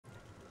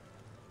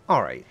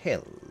Alright,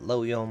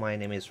 hello y'all, my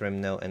name is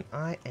Rimno and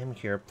I am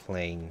here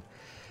playing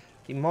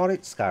the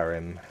modded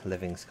Skyrim,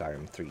 Living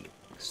Skyrim 3.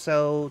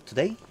 So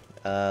today,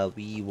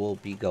 we will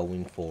be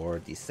going for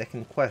the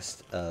second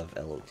quest of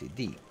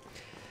LOTD.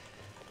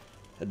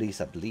 At least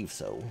I believe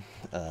so.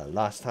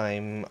 Last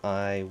time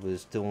I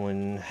was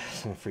doing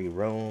some free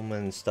roam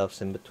and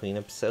stuffs in between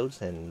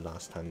episodes, and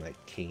last time I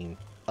came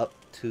up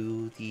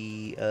to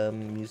the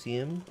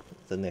museum,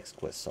 the next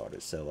quest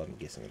started, so I'm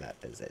guessing that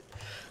is it.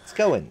 Let's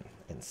go in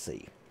and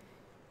see.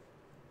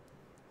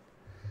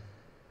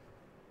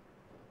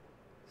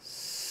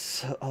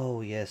 So, oh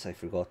yes, I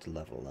forgot to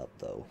level up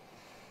though.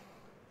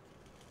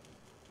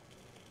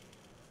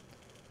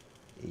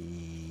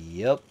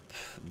 Yep,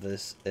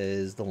 this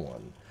is the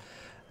one.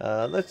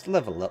 Let's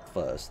level up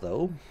first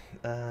though.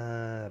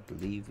 I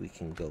believe we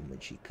can go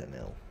Magicka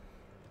now.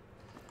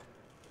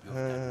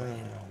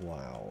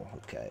 Wow,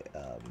 okay,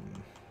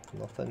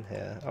 nothing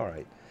here.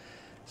 Alright,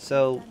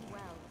 so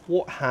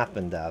what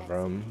happened,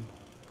 Avram?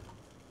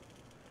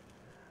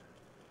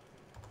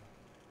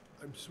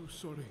 I'm so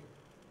sorry.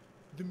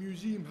 The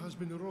museum has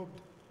been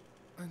robbed,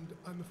 and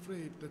I'm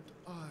afraid that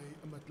I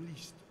am at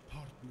least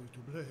partly to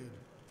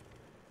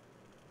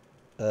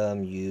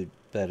blame. You'd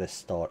better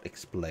start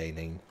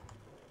explaining.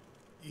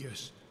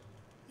 Yes,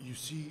 you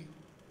see,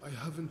 I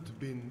haven't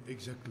been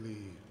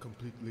exactly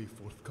completely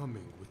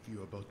forthcoming with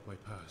you about my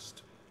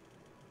past.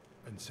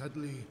 And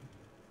sadly,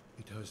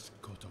 it has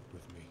caught up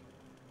with me.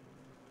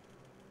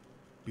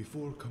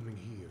 Before coming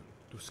here,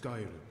 to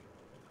Skyrim,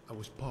 I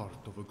was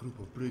part of a group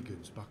of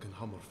brigands back in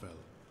Hammerfell,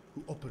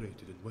 who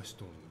operated in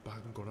Western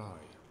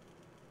Aldrnari.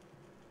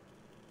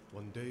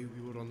 One day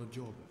we were on a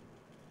job.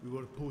 We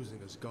were posing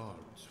as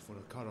guards for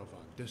a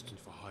caravan destined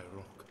for High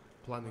Rock,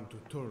 planning to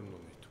turn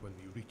on it when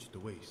we reached the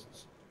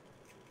wastes.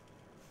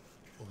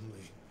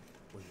 Only,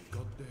 when we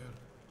got there,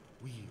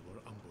 we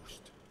were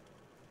ambushed.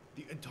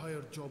 The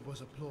entire job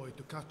was a ploy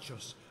to catch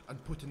us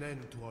and put an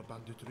end to our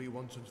banditry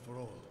once and for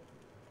all.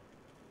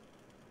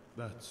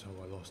 That's how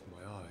I lost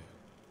my eye.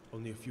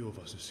 Only a few of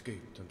us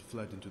escaped and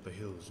fled into the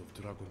hills of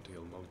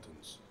Dragontail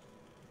Mountains.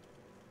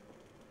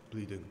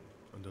 Bleeding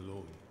and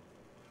alone.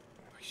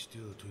 I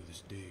still to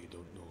this day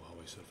don't know how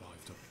I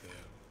survived up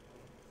there.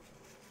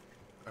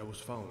 I was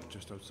found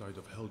just outside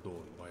of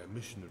Heldorn by a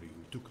missionary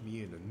who took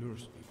me in and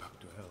nursed me back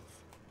to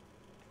health.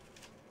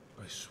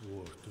 I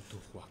swore to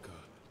Tohwaka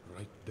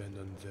right then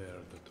and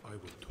there that I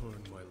would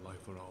turn my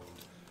life around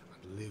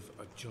and live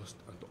a just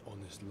and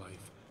honest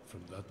life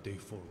from that day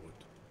forward.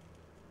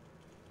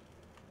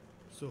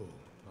 So,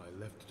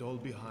 I left it all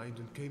behind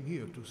and came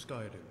here to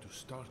Skyrim to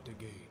start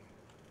again.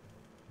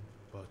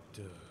 But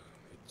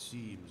it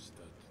seems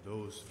that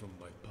those from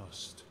my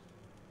past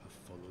have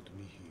followed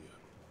me here.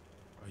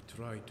 I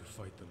tried to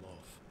fight them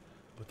off,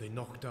 but they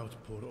knocked out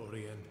poor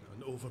Orien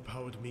and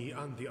overpowered me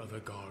and the other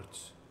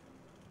guards.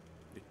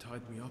 They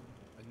tied me up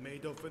and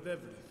made off with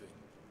everything.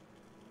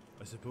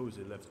 I suppose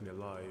they left me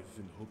alive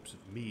in hopes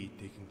of me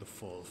taking the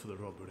fall for the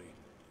robbery.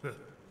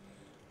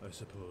 I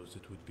suppose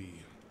it would be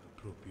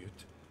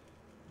appropriate,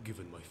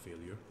 given my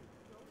failure.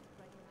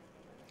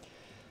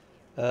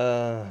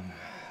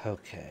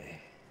 Okay.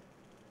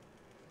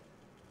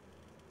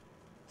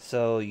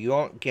 So you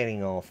aren't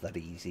getting off that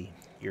easy.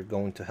 You're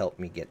going to help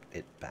me get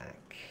it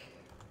back.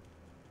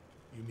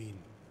 You mean,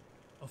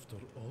 after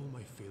all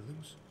my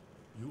failings,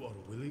 you are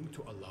willing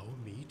to allow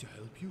me to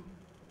help you?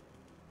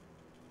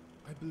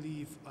 I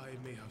believe I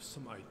may have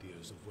some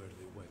ideas of where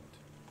they went.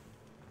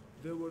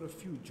 There were a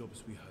few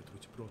jobs we had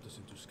which brought us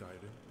into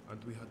Skyrim,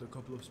 and we had a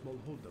couple of small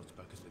holdouts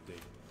back in the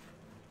day.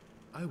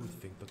 I would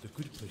think that a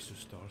good place to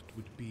start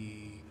would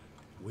be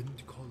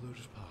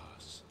Windcaller's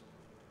Pass.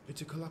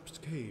 It's a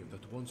collapsed cave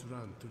that once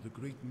ran through the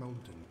Great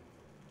Mountain,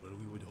 where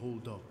we would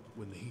hold up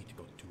when the heat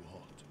got too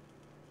hot.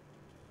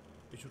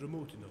 It's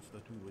remote enough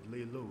that we would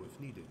lay low if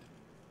needed,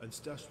 and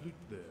stash loot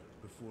there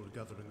before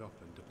gathering up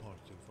and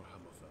departing for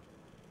Hammerfell.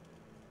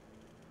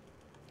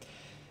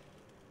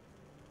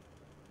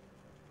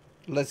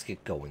 Let's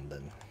get going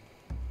then.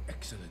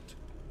 Excellent.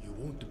 You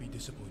won't be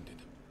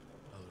disappointed.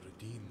 I'll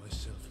redeem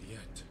myself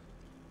yet.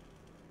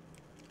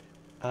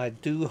 I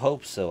do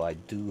hope so. I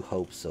do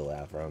hope so,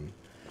 Avram.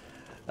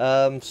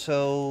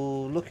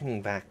 So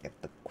looking back at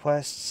the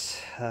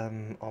quests,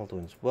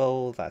 Aldwin's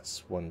Well,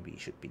 that's one we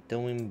should be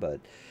doing, but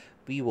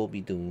we will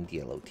be doing the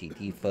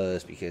LOTD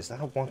first because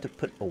I want to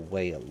put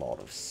away a lot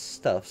of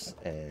stuffs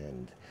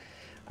and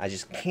I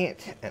just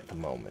can't at the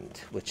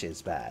moment, which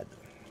is bad.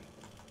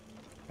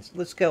 So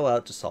let's go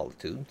out to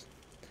Solitude.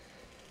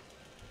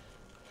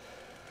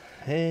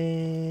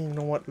 And you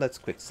know what? Let's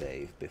quick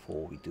save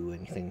before we do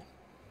anything.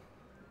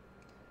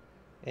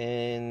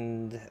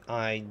 And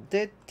I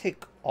did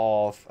tick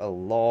off a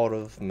lot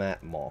of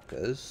map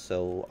markers,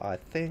 so I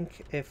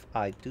think if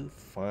I do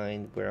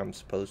find where I'm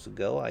supposed to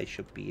go, I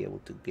should be able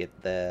to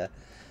get there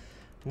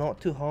not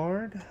too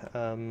hard.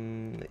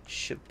 It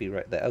should be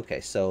right there.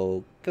 Okay,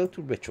 so go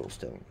to Ritual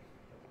Stone.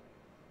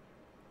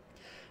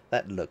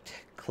 That looked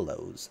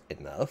close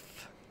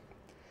enough.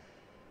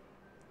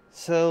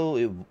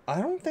 So I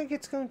don't think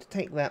it's going to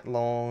take that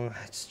long.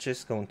 It's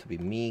just going to be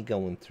me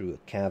going through a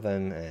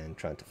cavern and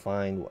trying to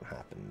find what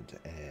happened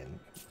and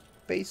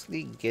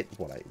basically get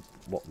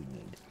what we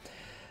need.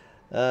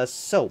 But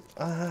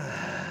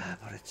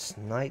it's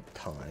night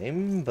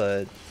time,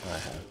 but I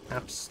have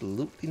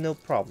absolutely no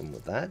problem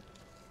with that.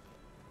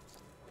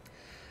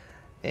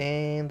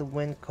 And the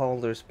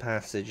Windcaller's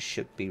Passage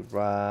should be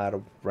right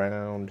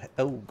around...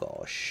 Oh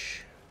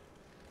gosh.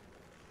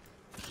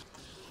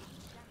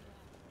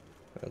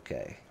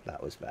 Okay,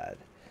 that was bad.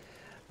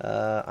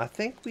 I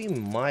think we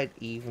might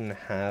even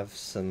have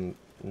some...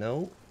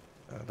 No?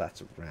 Oh,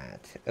 that's a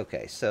rat.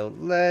 Okay, so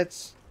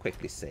let's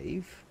quickly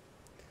save.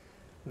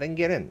 Then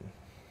get in.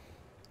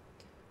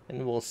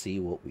 And we'll see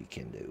what we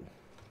can do.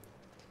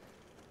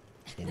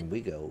 In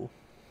we go.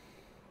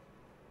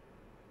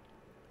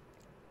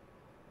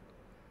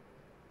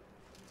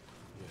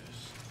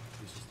 Yes,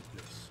 this is the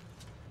place.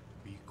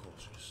 Be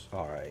cautious.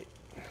 Alright.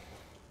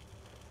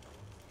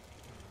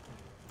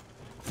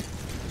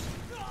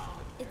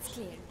 It's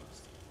clear.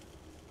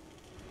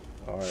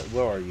 Alright,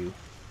 where are you?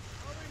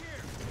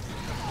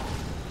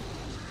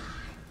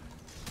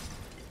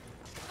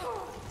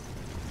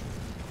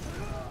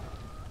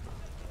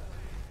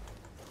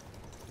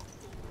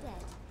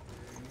 Dead.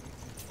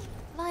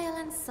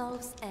 Violence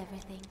solves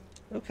everything.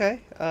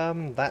 Okay,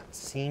 that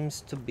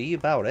seems to be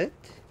about it.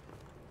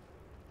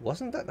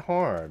 Wasn't that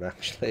hard,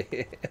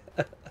 actually.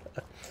 It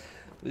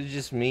was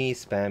just me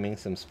spamming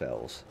some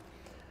spells.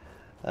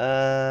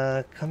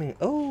 Coming...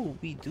 Oh,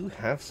 we do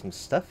have some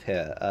stuff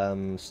here.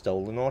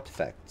 Stolen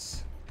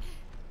artifacts.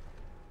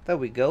 There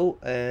we go,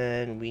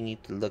 and we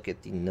need to look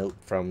at the note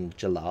from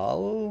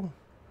Jalal.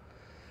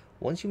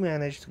 Once you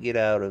manage to get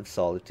out of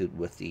solitude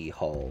with the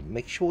hole,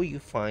 make sure you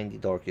find the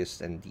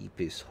darkest and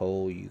deepest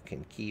hole you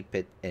can keep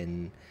it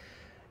in.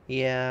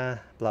 Yeah,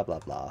 blah blah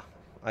blah.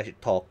 I should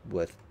talk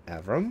with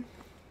Avram.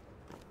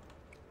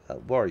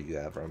 Where are you,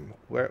 Avram?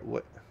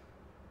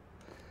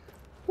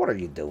 What are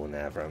you doing,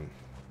 Avram?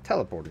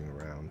 Teleporting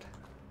around.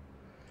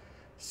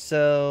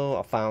 So,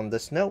 I found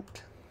this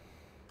note.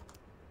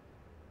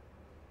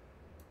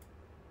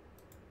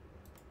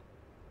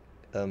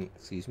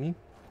 Excuse me?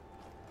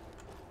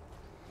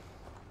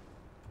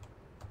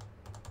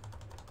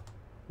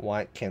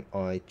 Why can't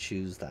I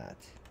choose that?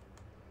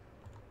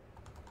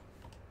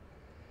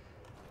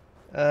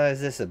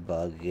 Is this a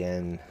bug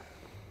again?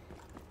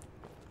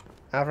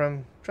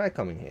 Avram, try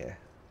coming here.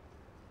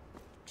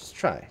 Just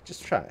try,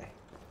 just try.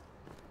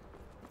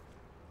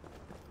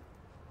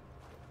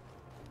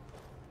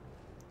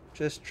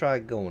 Just try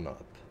going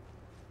up.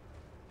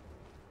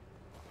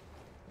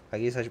 I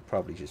guess I should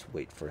probably just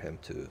wait for him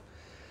to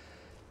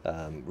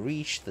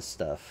reach the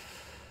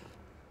stuff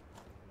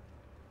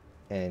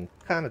and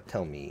kind of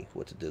tell me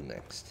what to do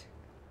next.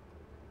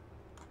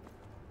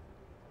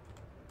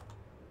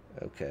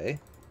 Okay.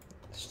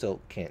 Still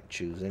can't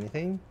choose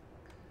anything.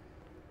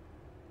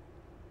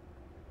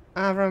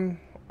 Avram,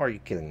 are you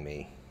kidding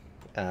me?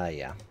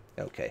 Yeah.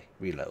 Okay,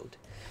 reload.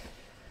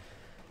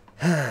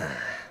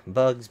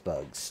 Bugs.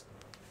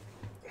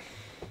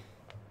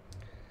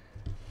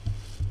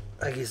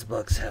 I guess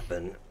bugs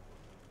happen.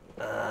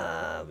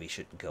 We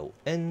should go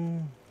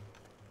in.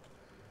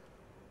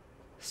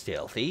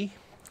 Stealthy.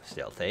 Yes,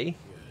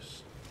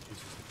 this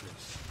is the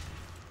place.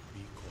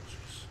 Be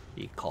cautious.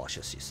 Be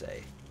cautious, you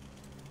say.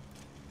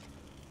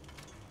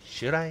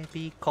 Should I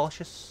be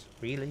cautious?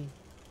 Really?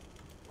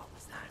 What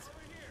was that?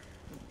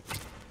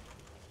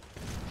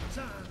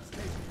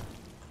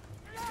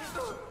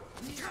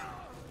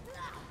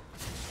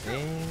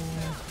 And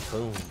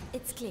boom.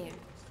 It's clear.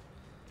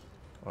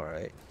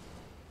 Alright.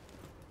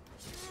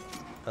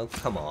 Oh,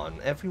 come on.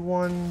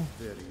 Everyone,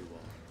 There you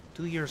are.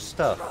 do your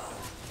stuff.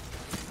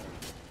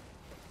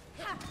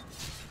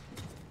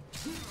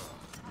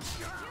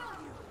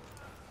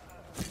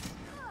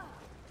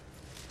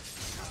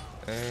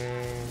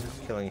 And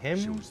killing him.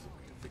 Shows the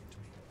way of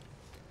victory.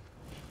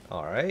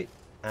 Alright.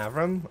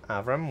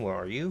 Avram, where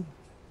are you?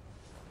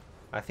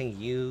 I think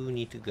you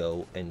need to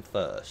go in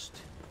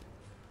first.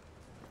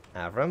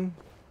 Avram,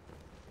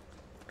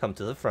 come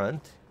to the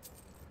front.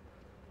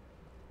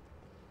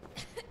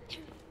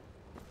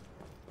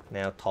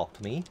 Now talk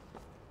to me.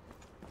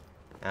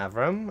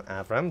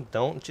 Avram,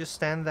 don't just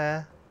stand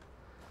there.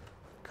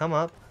 Come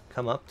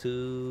up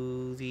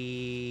to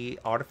the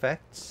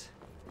artifacts.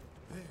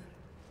 There,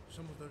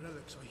 some of the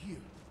relics are here.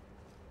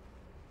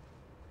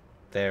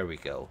 There we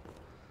go.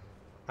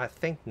 I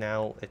think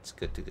now it's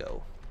good to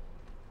go.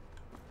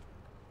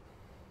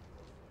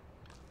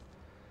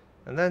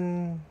 And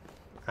then,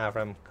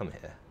 Avram, come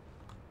here.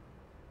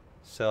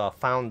 So I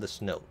found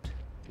this note.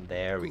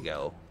 There we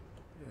go.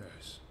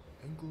 Yes,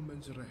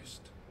 Engelman's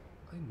Rest.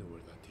 I know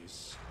where that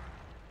is.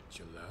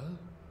 Jalal?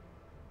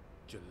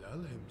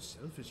 Jalal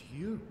himself is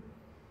here?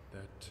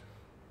 That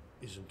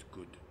isn't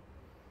good.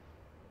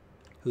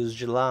 Who's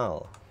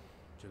Jalal?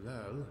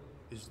 Jalal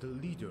is the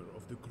leader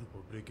of the group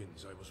of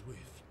brigands I was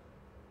with.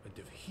 And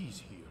if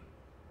he's here,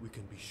 we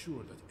can be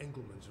sure that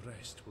Engelman's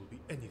Rest will be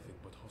anything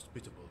but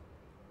hospitable.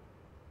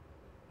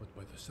 But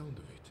by the sound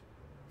of it,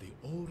 They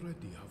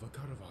already have a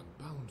caravan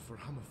bound for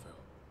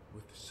Hammerfell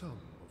with some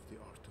of the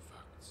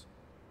artifacts.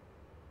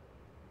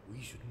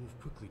 We should move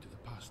quickly to the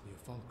pass near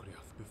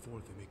Falkreath before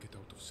they make it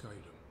out of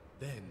Skyrim.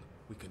 Then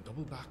we can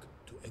double back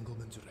to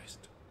Engelman's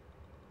Rest.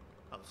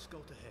 I'll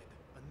scout ahead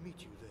and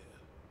meet you there.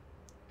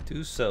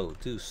 Do so,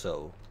 do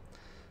so.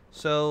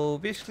 So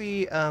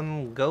basically,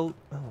 go.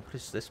 Oh, what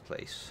is this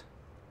place?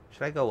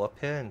 Should I go up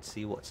here and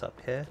see what's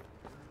up here?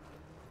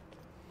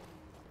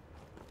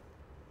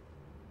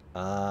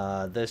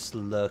 This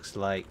looks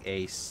like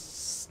a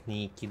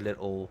sneaky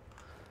little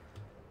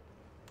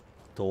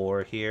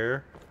door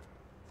here.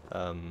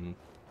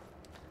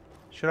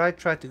 Should I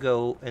try to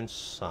go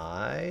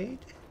inside?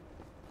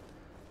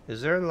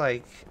 Is there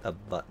like a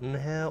button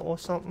here or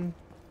something?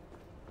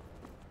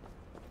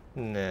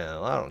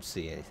 No, I don't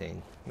see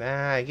anything.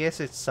 Nah, I guess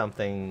it's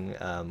something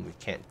we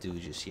can't do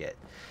just yet.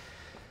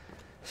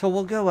 So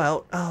we'll go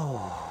out.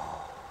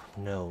 Oh,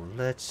 no.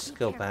 Let's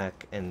go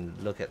back and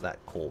look at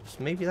that corpse.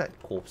 Maybe that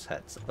corpse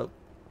had some... Oh.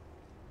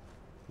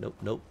 Nope,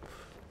 nope.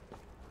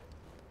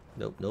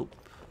 Nope, nope.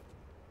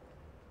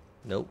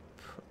 Nope.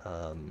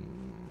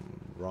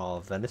 Raw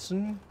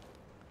venison.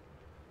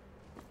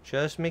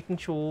 Just making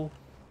sure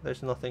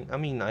there's nothing. I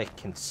mean, I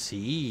can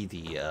see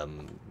the,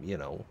 you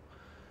know...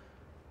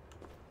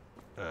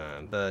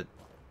 but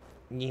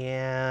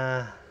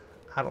yeah,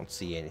 I don't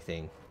see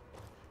anything.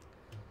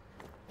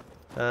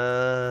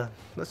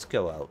 Let's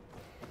go out.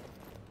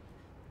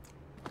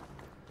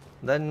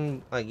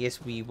 Then I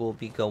guess we will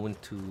be going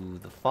to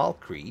the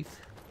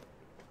Falkreath.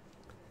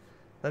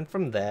 Then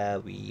from there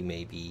we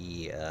may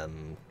be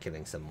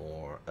killing some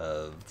more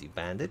of the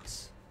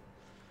bandits.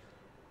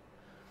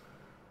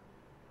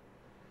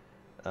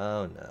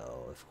 Oh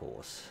no, of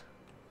course.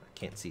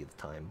 Can't see the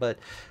time, but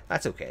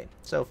that's okay.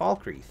 So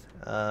Falkreath,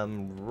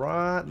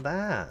 right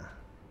there.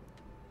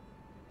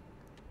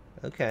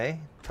 Okay,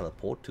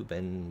 teleport to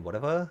Ben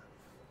whatever,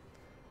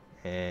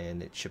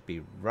 and it should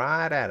be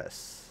right at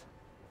us.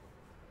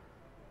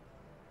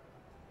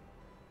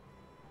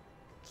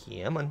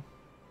 Come on,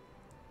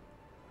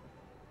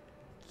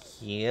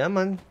 come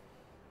on.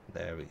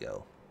 There we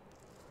go.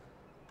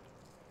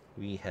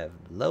 We have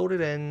loaded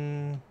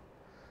in.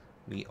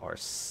 We are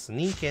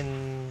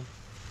sneaking.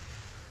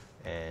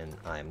 And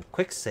I'm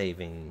quick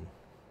saving.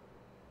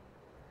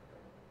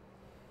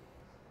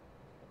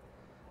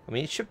 I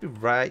mean, it should be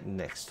right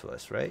next to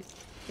us, right?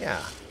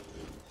 Yeah.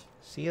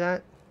 See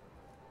that?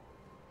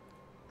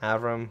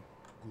 Avram.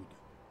 Good.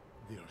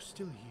 They are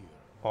still here.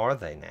 Are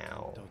they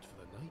now? Out for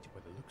the night by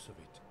the looks of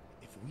it.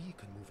 If we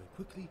can move in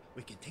quickly,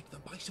 we can take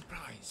them by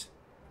surprise.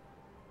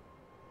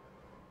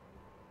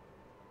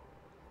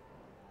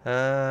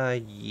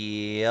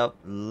 Yep.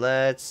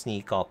 Let's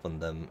sneak up on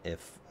them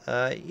if...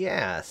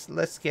 yes,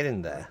 let's get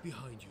in there. Right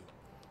behind you.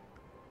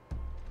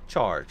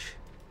 Charge.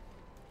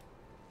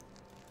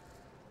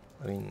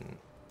 I mean,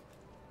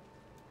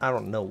 I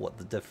don't know what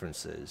the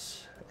difference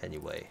is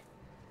anyway.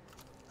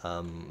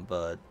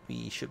 But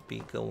we should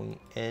be going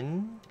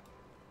in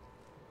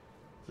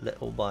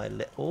little by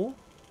little.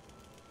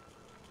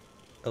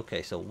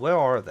 Okay, so where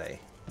are they?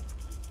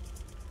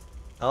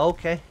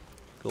 Okay,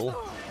 cool.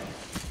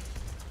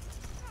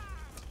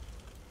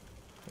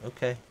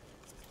 Okay.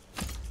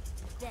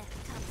 Death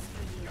comes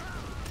for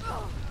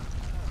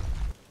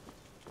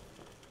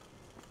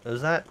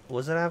you.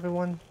 Was it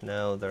everyone?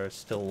 No, there's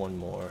still one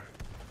more.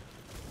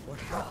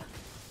 Violence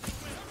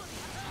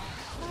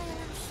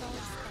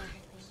solves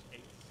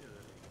everything.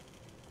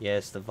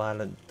 Yes, the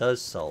violence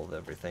does solve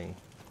everything.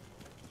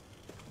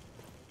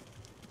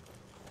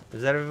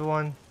 Is that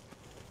everyone?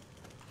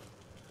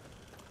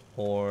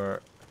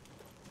 Or...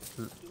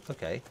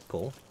 Okay,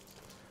 cool.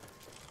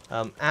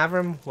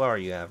 Avram, where are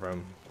you,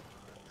 Avram?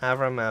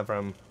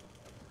 Avram.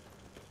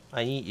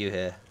 I need you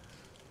here.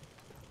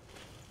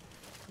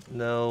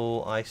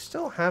 No, I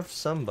still have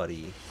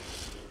somebody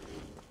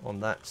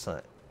on that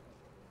side.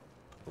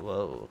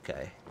 Whoa,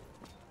 okay.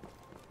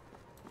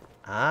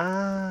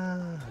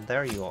 Ah,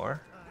 there you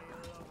are.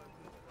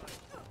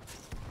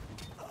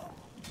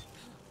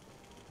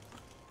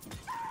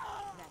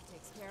 That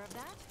takes care of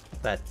that.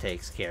 That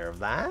takes care of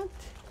that.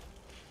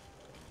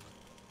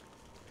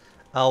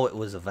 Oh, it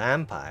was a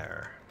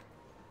vampire.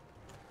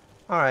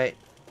 Alright,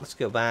 let's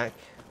go back.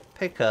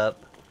 Pick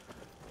up.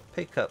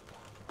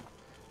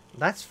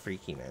 That's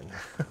freaky, man.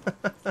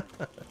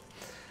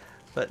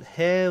 But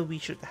here we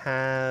should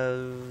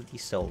have the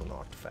stolen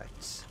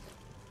artifacts.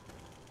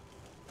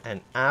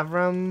 And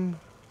Avram...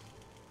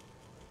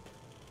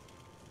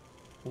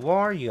 Where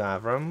are you,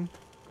 Avram?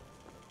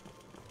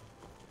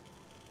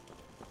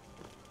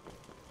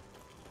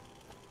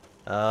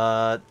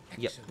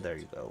 Yep, there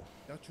you go.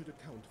 That should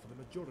account for the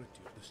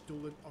majority of the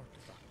stolen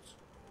artifacts.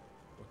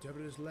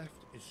 Whatever is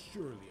left is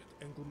surely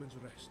at Engelman's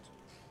Rest.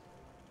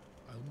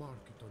 I'll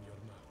mark it on your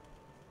map.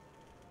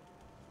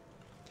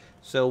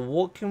 So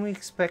what can we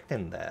expect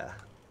in there?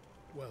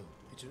 Well,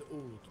 it's an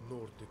old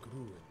Nordic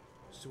ruin,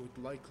 so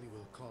it likely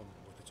will come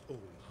with its own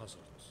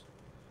hazards.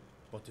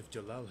 But if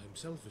Jalal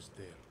himself is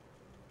there,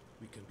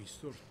 we can be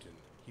certain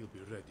he'll be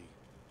ready.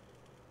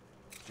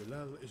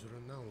 Jalal is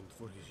renowned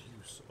for his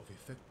use of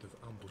effective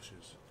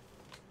ambushes,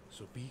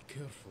 so be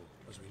careful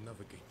as we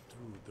navigate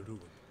through the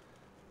ruin.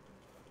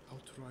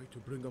 I'll try to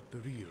bring up the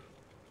rear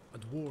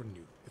and warn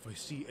you if I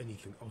see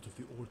anything out of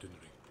the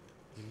ordinary.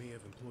 He may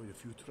have employed a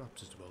few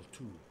traps as well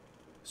too,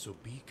 so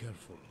be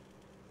careful.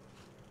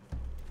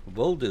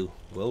 Will do,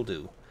 will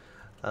do.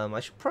 I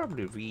should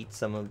probably read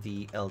some of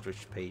the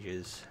Eldritch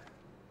pages.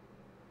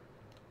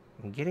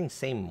 I'm getting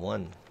same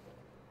one.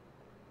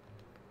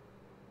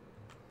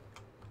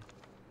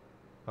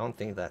 I don't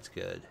think that's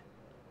good.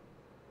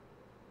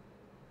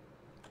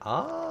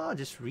 Ah,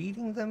 just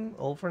reading them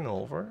over and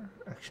over.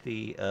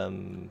 Actually,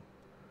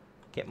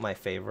 get my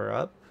favor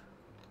up.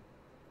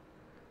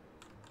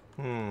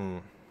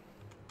 No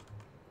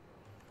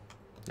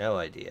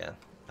idea.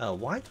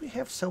 Why do we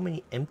have so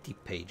many empty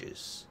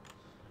pages?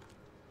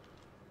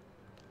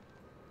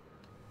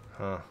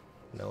 Huh.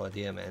 No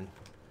idea, man.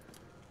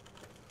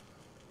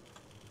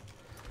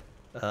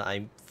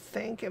 I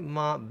think it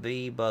might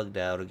be bugged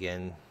out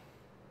again.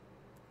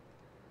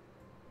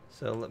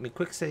 So let me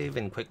quick save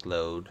and quick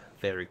load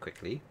very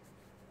quickly,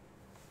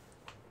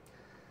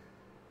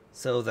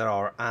 so that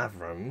our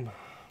Avram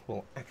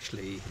will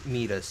actually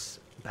meet us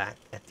back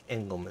at the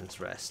Engelman's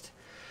Rest.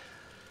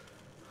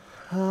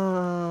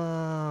 Alright.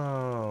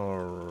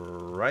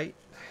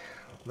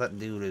 That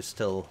dude is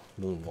still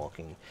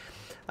moonwalking.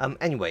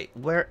 Anyway,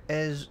 where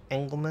is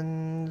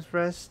Engelman's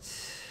Rest?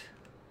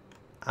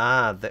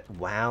 Ah,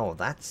 wow,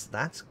 that's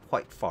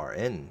quite far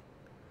in.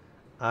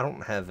 I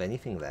don't have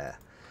anything there.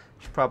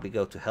 Should probably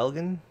go to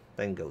Helgen,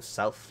 then go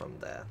south from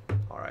there.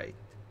 Alright.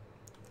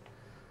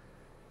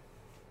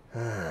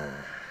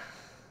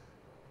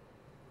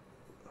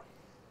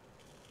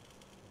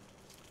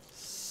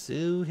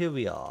 So here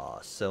we are.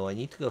 So I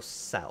need to go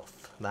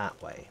south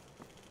that way.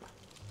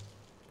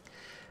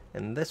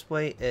 And this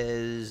way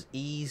is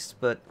east,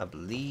 but I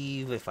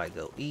believe if I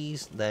go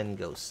east, then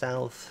go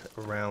south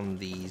around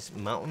these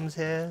mountains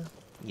here.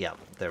 Yeah,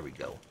 there we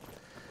go.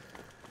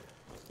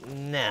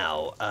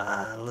 Now,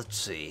 let's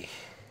see.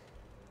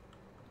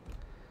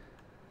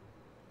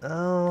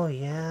 Oh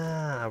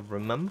yeah, I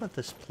remember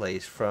this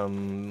place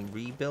from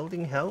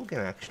rebuilding Helgen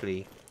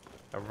actually.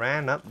 I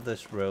ran up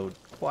this road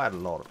quite a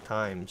lot of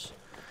times.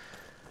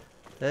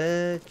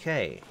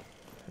 Okay.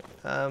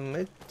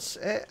 It's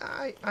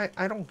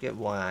I don't get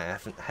why I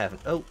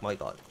haven't. Oh my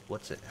god,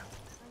 what's it?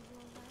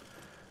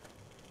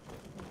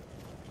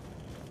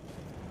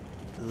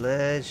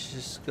 Let's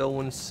just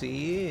go and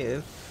see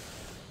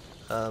if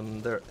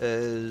there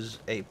is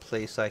a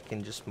place I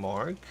can just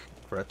mark.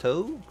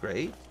 Grotto,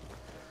 great.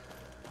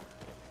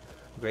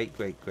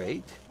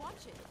 Great.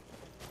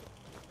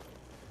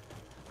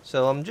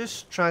 So I'm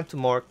just trying to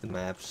mark the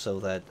maps so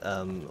that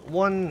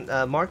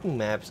marking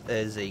maps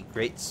is a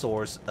great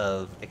source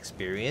of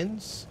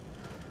experience.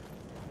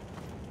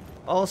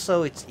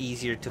 Also, it's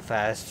easier to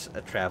fast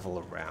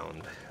travel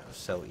around.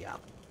 So yeah.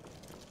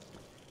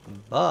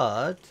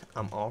 But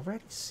I'm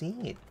already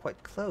seeing it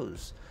quite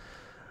close.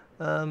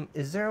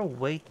 Is there a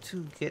way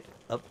to get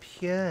up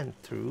here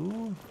and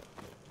through?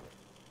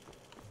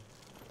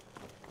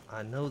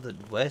 I know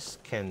that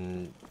west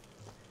can,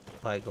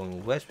 by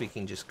going west, we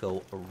can just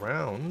go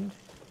around.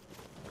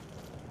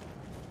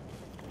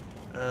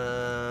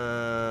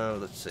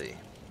 Let's see.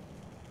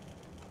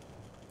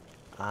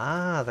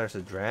 Ah, there's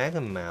a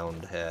dragon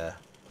mound here.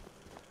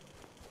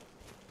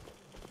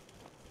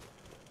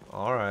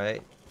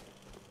 Alright.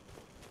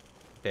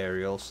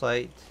 Burial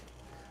site.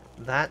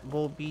 That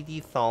will be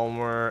the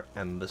Thalmor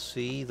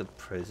Embassy, the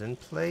prison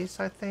place,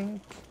 I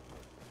think.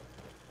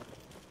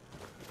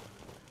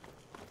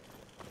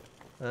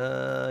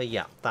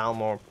 Yeah,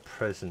 Thalmor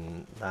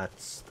Prison,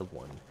 that's the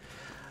one.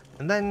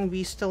 And then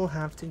we still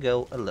have to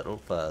go a little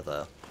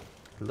further.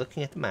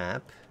 Looking at the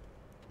map,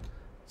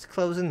 it's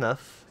close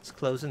enough. It's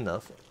close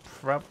enough.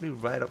 Probably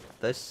right up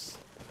this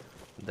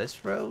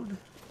road.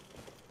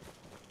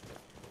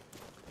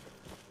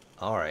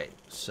 Alright,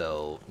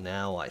 so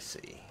now I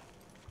see.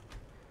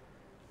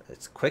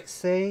 Let's quick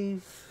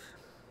save.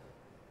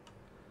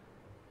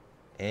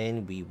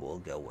 And we will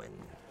go in.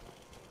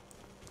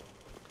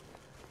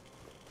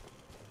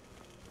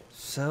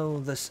 So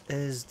this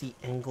is the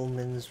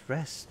Engelman's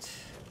Rest.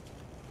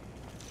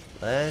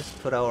 Let's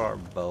put out our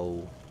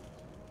bow.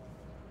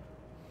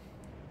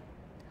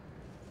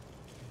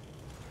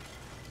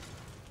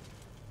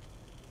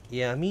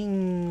 Yeah, I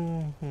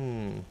mean,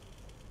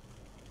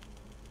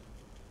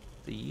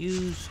 the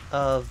use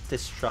of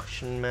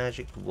destruction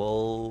magic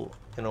will,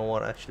 you know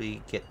what,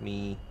 actually get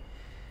me.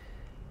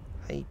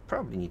 I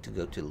probably need to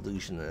go to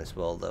illusion as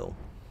well, though.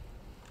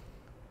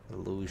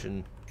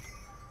 Illusion.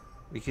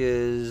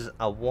 Because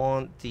I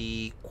want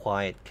the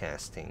quiet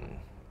casting.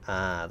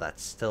 Ah,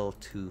 that's still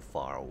too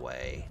far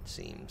away, it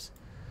seems.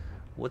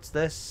 What's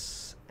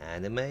this?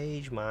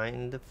 Animage,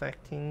 mind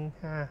affecting?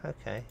 Ah,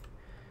 okay.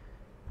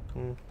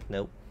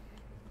 Nope.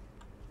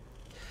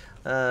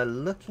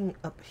 Looking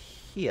up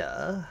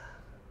here,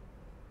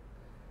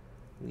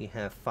 we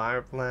have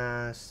Fire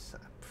Blast.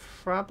 I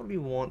probably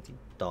want the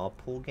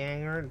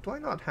Doppelganger. Do I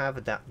not have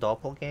a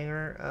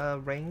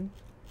Doppelganger range?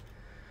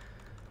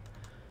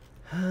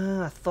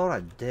 I thought I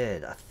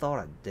did. I thought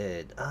I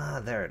did. Ah,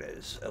 there it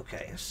is.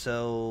 Okay,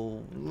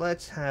 so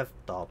let's have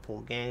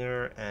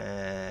doppelganger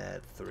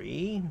at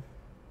 3.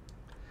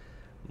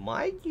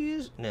 Might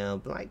use no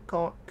blight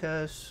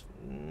caucus.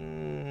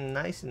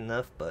 Nice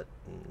enough, but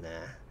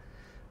nah.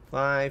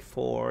 5,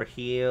 4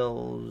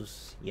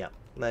 heals. Yep,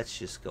 let's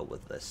just go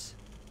with this.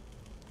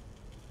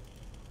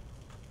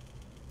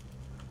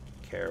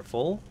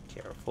 Careful,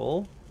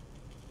 careful.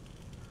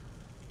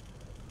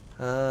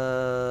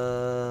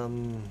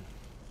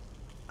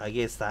 I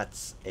guess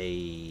that's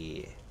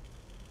a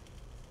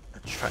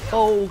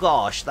oh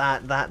gosh,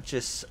 that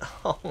just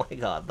oh my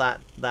god,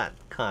 that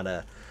kind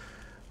of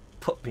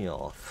put me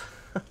off.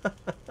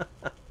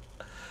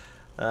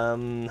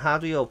 How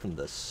do we open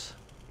this?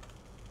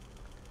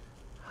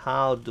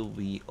 How do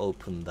we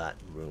open that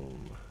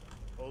room?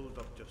 Hold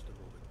up just a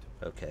moment.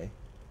 Okay.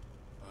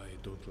 I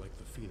don't like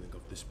the feeling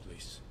of this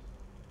place.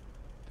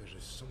 There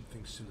is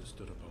something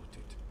sinister about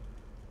it.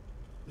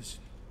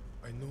 Listen,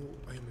 I know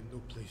I am in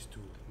no place to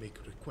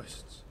make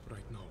requests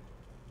right now,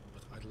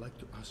 but I'd like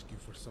to ask you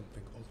for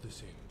something all the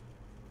same.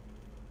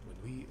 When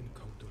we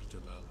encounter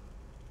Jalal,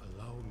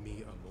 allow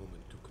me a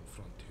moment to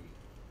confront him.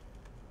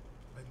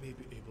 I may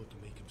be able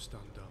to make him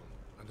stand down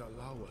and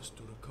allow us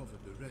to recover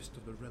the rest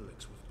of the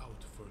relics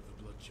without further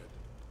bloodshed.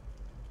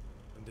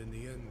 And in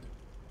the end,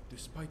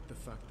 despite the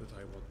fact that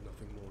I want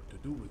nothing more to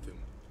do with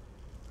him,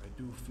 I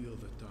do feel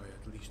that I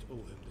at least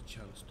owe him the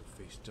chance to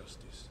face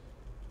justice,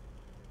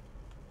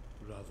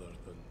 rather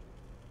than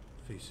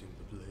facing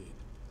the blade.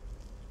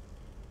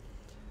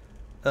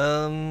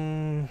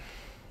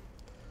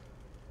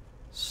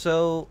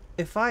 So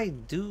if I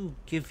do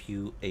give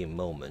you a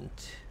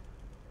moment,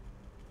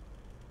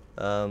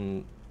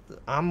 I'm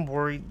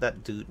worried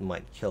that dude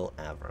might kill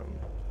Avram.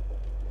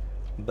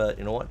 But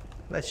you know what?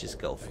 Let's just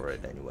go for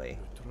it anyway.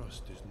 Your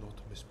trust is not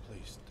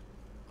misplaced.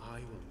 I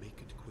will make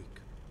it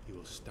quick. He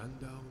will stand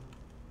down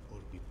or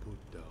be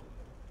put down.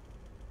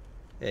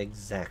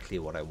 Exactly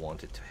what I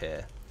wanted to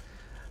hear.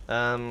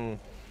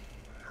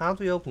 How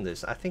do we open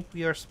this? I think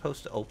we are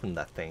supposed to open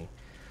that thing.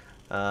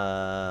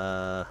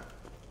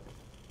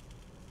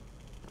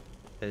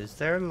 Is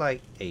there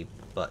like a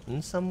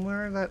button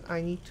somewhere that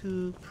I need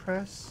to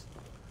press?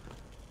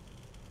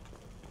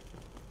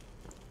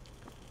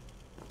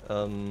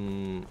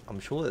 I'm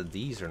sure that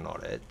these are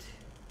not it.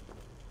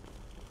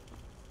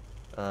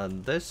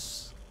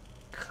 This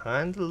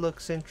kind of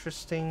looks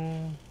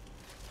interesting.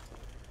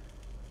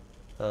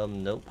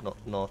 Nope,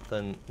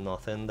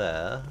 nothing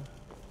there.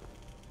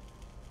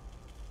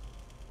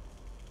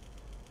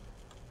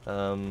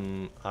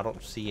 I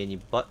don't see any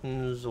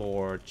buttons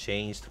or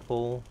chains to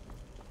pull.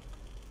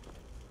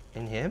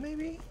 In here,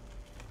 maybe?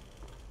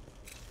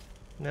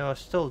 No, I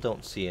still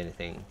don't see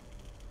anything.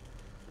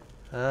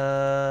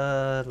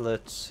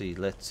 Let's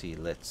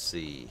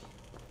see.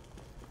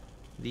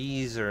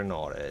 These are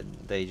not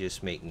it. They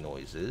just make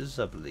noises,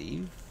 I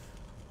believe.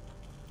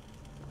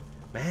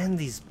 Man,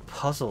 these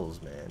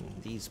puzzles,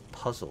 man. These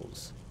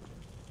puzzles.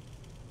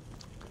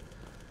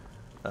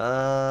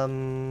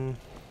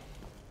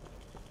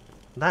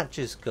 That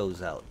just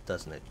goes out,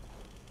 doesn't it?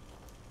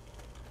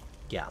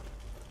 Yeah.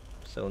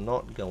 So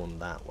not going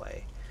that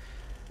way.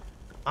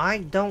 I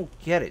don't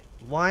get it.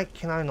 Why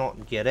can I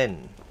not get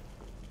in?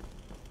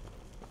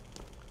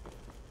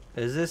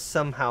 Is this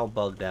somehow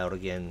bugged out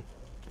again?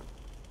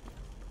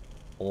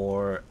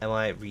 Or am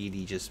I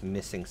really just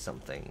missing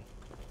something?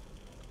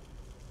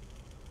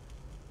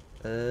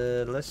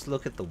 Let's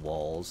look at the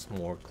walls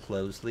more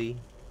closely.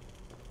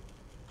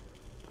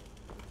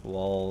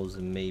 Walls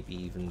and maybe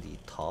even the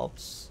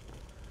tops.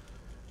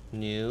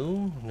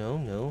 No.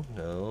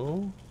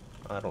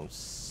 I don't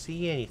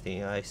see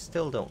anything. I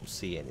still don't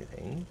see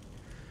anything.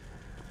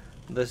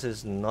 This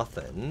is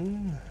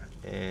nothing.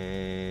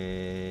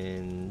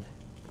 And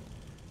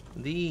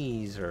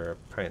these are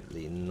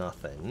apparently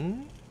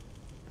nothing.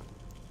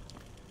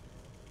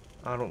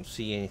 I don't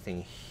see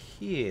anything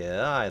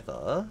here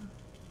either.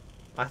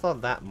 I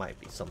thought that might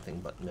be something,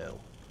 but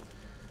no.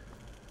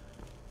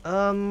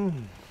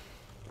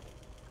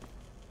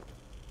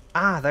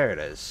 Ah, there it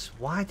is.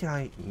 Why did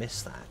I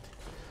miss that?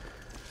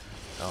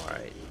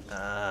 Alright.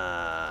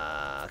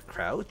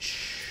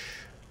 Crouch.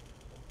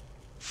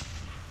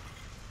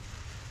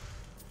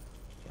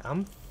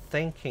 I'm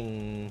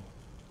thinking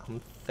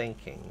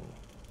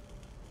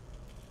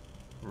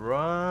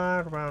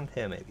right around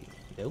here maybe.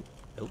 Nope.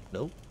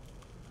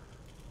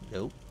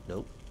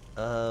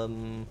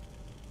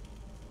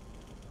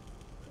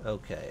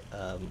 Okay,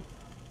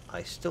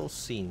 I still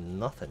see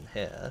nothing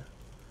here.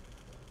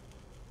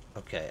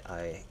 Okay,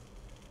 I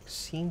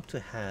seem to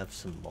have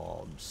some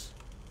mobs.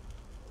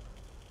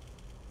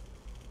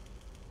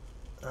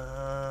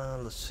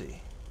 Let's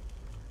see.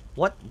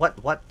 What?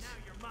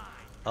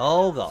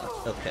 Oh god,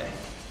 okay.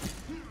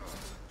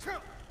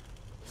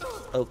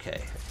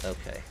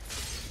 Okay.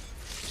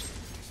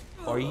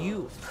 Are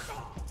you...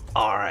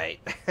 Alright.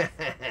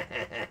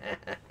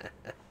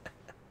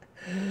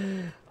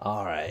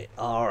 Alright.